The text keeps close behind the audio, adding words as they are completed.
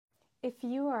If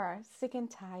you are sick and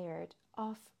tired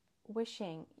of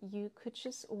wishing you could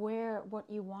just wear what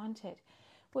you wanted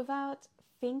without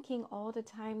thinking all the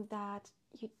time that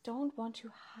you don't want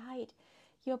to hide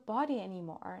your body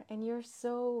anymore and you're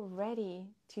so ready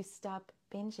to stop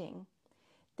binging,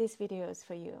 this video is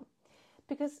for you.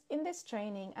 Because in this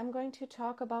training, I'm going to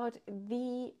talk about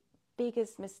the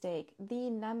biggest mistake, the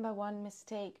number one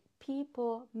mistake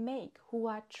people make who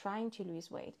are trying to lose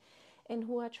weight and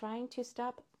who are trying to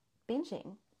stop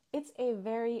binging. It's a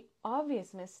very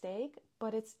obvious mistake,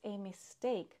 but it's a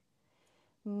mistake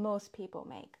most people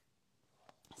make.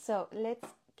 So let's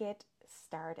get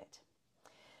started.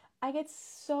 I get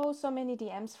so many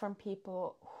DMs from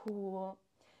people who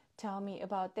tell me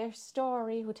about their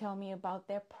story, who tell me about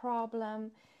their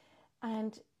problem,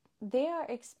 and they are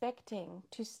expecting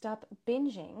to stop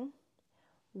binging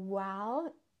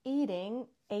while eating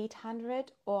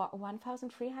 800 or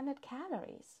 1,300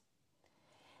 calories.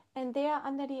 And they are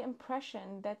under the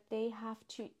impression that they have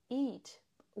to eat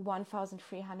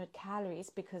 1,300 calories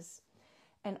because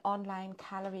an online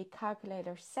calorie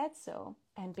calculator said so,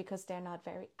 and because they're not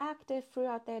very active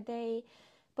throughout their day.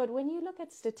 But when you look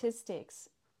at statistics,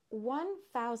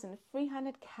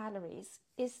 1,300 calories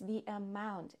is the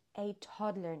amount a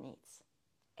toddler needs.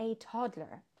 A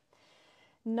toddler.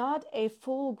 Not a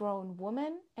full-grown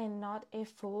woman and not a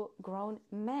full-grown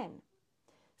man.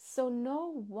 So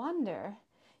no wonder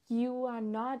you are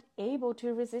not able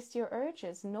to resist your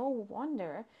urges. No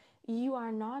wonder you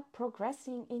are not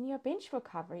progressing in your binge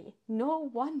recovery. No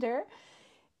wonder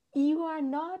you are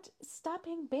not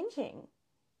stopping binging.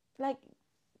 Like,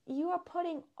 you are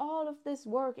putting all of this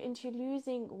work into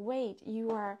losing weight.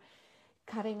 You are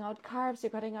cutting out carbs, you're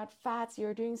cutting out fats,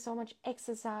 you're doing so much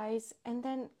exercise, and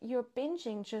then your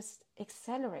binging just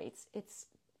accelerates. It's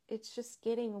just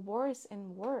getting worse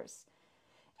and worse.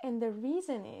 And the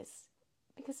reason is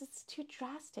because it's too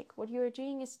drastic. What you're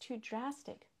doing is too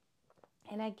drastic.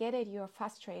 And I get it, you're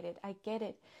frustrated. I get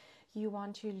it. You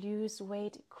want to lose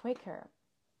weight quicker.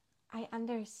 I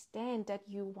understand that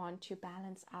you want to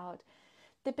balance out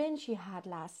the binge you had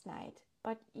last night.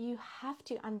 But you have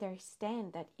to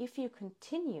understand that if you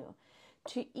continue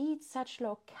to eat such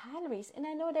low calories, and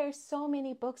I know there's so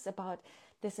many books about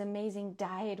this amazing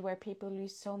diet where people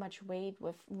lose so much weight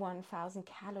with 1,000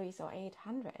 calories or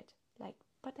 800.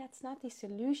 But that's not the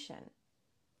solution.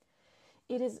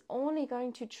 It is only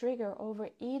going to trigger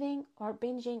overeating or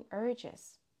binging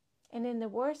urges. And in the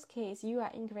worst case, you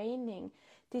are ingraining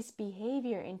this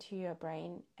behavior into your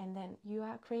brain, and then you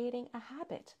are creating a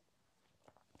habit.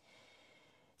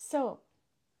 So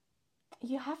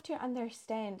you have to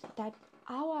understand that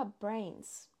our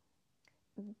brains,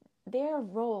 their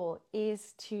role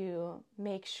is to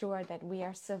make sure that we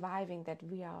are surviving, that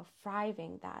we are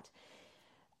thriving, that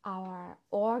our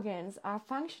organs are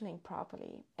functioning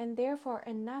properly, and therefore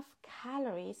enough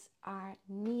calories are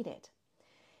needed.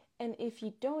 And if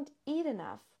you don't eat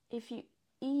enough, if you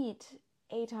eat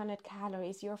 800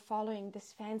 calories, you're following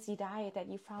this fancy diet that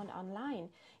you found online,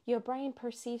 your brain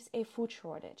perceives a food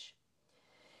shortage.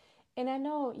 And I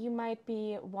know you might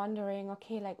be wondering,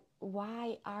 okay,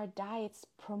 why are diets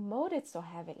promoted so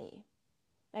heavily?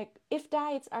 If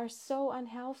diets are so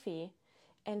unhealthy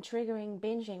and triggering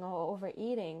binging or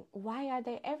overeating, why are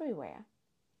they everywhere?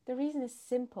 The reason is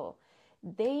simple.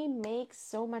 They make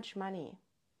so much money.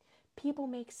 People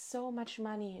make so much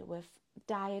money with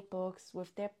diet books,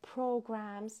 with their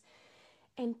programs,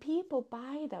 and people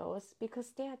buy those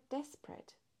because they are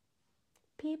desperate.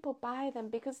 People buy them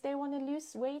because they want to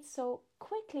lose weight so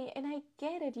quickly, and I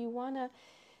get it. You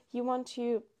want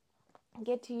to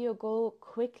get to your goal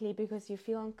quickly because you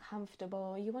feel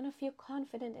uncomfortable. You want to feel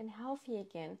confident and healthy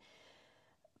again.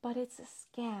 But it's a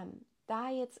scam.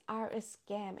 Diets are a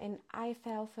scam, and I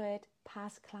fell for it.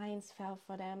 Past clients fell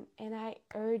for them, and I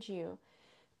urge you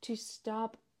to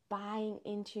stop buying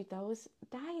into those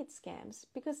diet scams,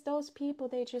 because those people,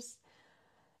 they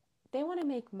want to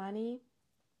make money,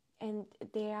 and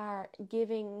they are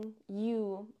giving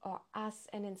you or us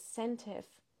an incentive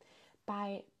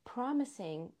by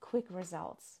promising quick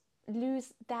results.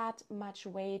 Lose that much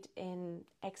weight in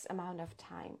X amount of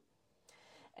time.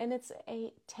 And it's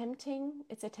a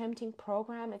tempting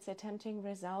program, it's a tempting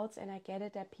results, and I get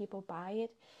it that people buy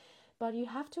it. But you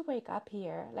have to wake up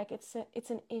here. It's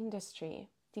an industry.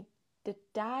 The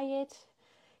diet,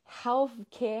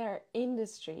 healthcare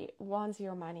industry wants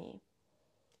your money.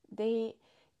 They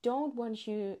don't want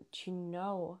you to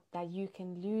know that you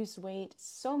can lose weight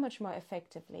so much more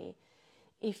effectively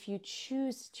if you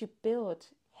choose to build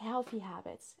healthy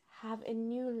habits, have a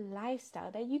new lifestyle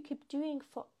that you keep doing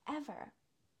forever.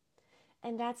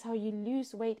 And that's how you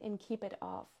lose weight and keep it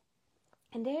off.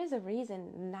 And there is a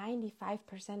reason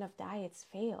 95% of diets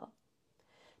fail,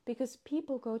 because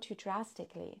people go too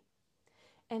drastically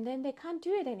and then they can't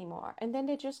do it anymore. And then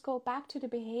they just go back to the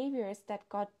behaviors that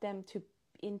got them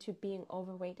into being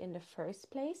overweight in the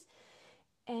first place.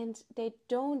 And they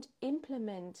don't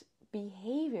implement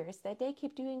behaviors that they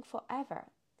keep doing forever.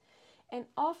 And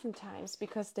oftentimes,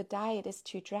 because the diet is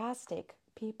too drastic,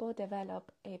 people develop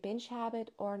a binge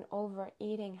habit or an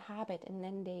overeating habit, and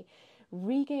then they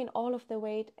regain all of the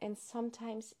weight and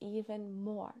sometimes even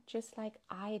more, just like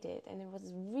I did. And it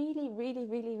was really, really,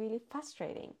 really, really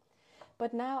frustrating.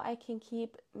 But now I can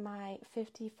keep my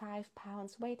 55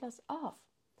 pounds weight loss off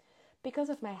because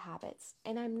of my habits,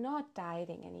 and I'm not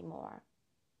dieting anymore.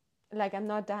 Like, I'm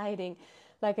not dieting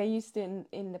like I used to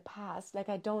in the past. Like,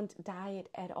 I don't diet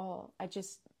at all. I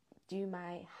just do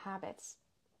my habits.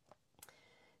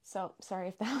 So, sorry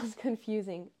if that was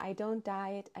confusing. I don't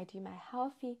diet. I do my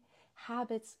healthy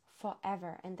habits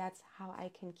forever. And that's how I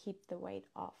can keep the weight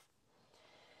off.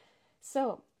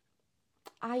 So,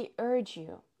 I urge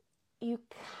you, you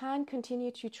can't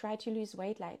continue to try to lose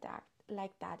weight like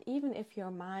that, even if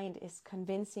your mind is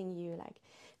convincing you, like,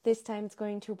 this time it's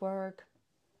going to work.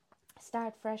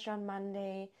 Start fresh on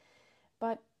Monday,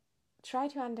 but try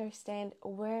to understand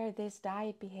where this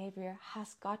diet behavior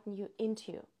has gotten you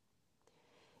into.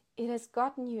 It has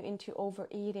gotten you into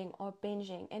overeating or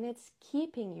binging, and it's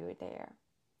keeping you there.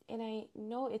 And I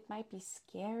know it might be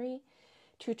scary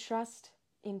to trust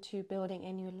into building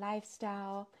a new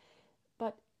lifestyle,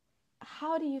 but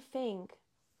how do you think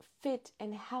fit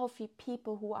and healthy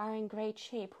people who are in great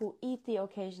shape, who eat the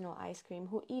occasional ice cream,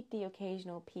 who eat the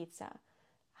occasional pizza,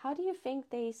 how do you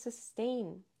think they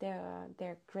sustain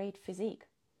their great physique?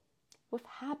 With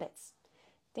habits.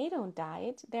 They don't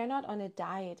diet. They're not on a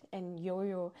diet and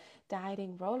yo-yo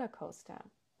dieting roller coaster.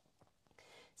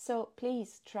 So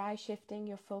please try shifting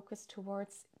your focus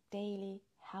towards daily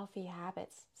healthy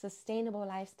habits, sustainable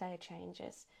lifestyle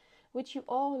changes, which you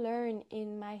all learn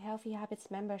in my Healthy Habits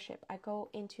membership. I go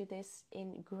into this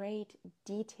in great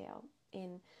detail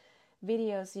in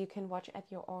videos you can watch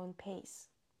at your own pace.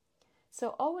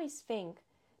 So always think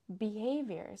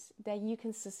behaviors that you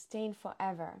can sustain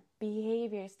forever,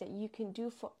 behaviors that you can do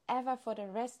forever for the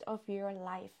rest of your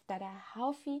life, that are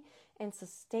healthy and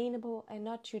sustainable and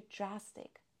not too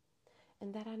drastic,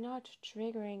 and that are not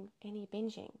triggering any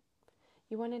binging.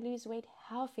 You want to lose weight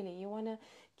healthily. You want to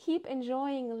keep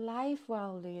enjoying life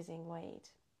while losing weight.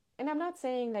 And I'm not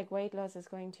saying like weight loss is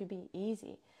going to be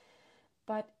easy,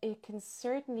 but it can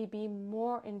certainly be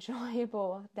more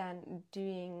enjoyable than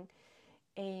doing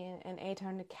an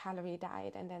 800 calorie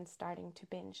diet and then starting to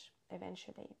binge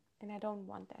eventually. And I don't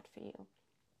want that for you.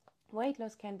 Weight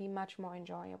loss can be much more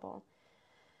enjoyable.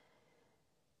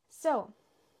 So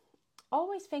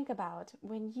always think about,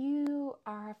 when you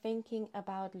are thinking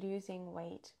about losing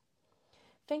weight,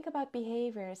 think about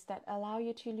behaviors that allow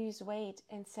you to lose weight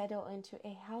and settle into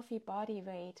a healthy body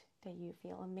weight that you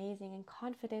feel amazing and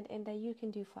confident in, that you can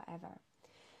do forever.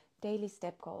 Daily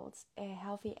step goals, a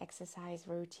healthy exercise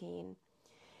routine,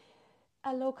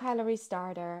 a low-calorie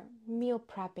starter, meal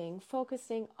prepping,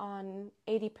 focusing on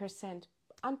 80%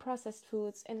 unprocessed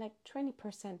foods and like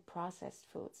 20% processed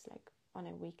foods, like on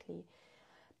a weekly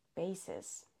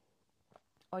basis.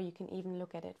 Or you can even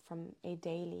look at it from a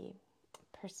daily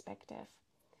perspective.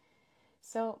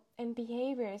 So, and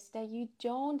behaviors that you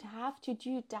don't have to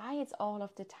do diets all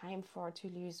of the time for to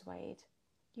lose weight.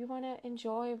 You want to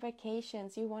enjoy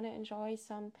vacations. You want to enjoy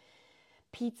some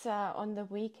pizza on the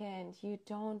weekend. You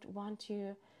don't want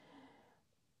to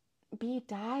be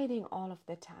dieting all of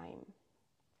the time.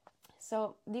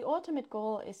 So the ultimate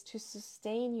goal is to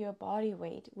sustain your body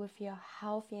weight with your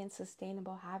healthy and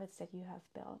sustainable habits that you have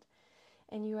built.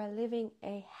 And you are living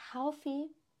a healthy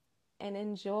and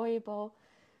enjoyable,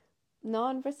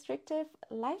 non-restrictive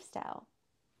lifestyle.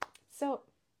 So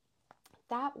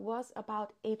that was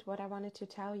about it, what I wanted to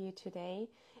tell you today.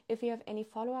 If you have any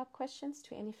follow-up questions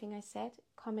to anything I said,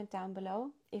 comment down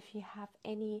below. If you have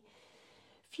any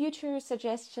future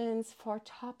suggestions for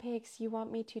topics you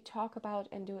want me to talk about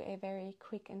and do a very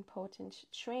quick and potent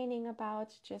training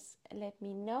about, just let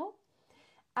me know.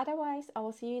 Otherwise, I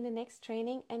will see you in the next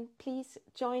training, and please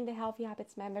join the Healthy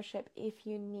Habits membership if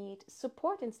you need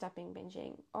support in stopping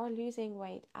binging or losing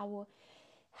weight. I will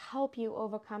help you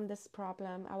overcome this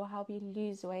problem. I will help you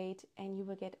lose weight, and you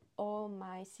will get all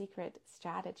my secret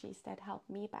strategies that helped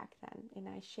me back then. And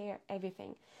I share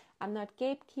everything. I'm not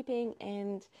gatekeeping,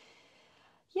 and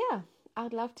yeah,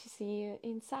 I'd love to see you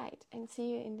inside and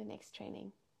see you in the next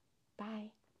training.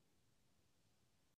 Bye.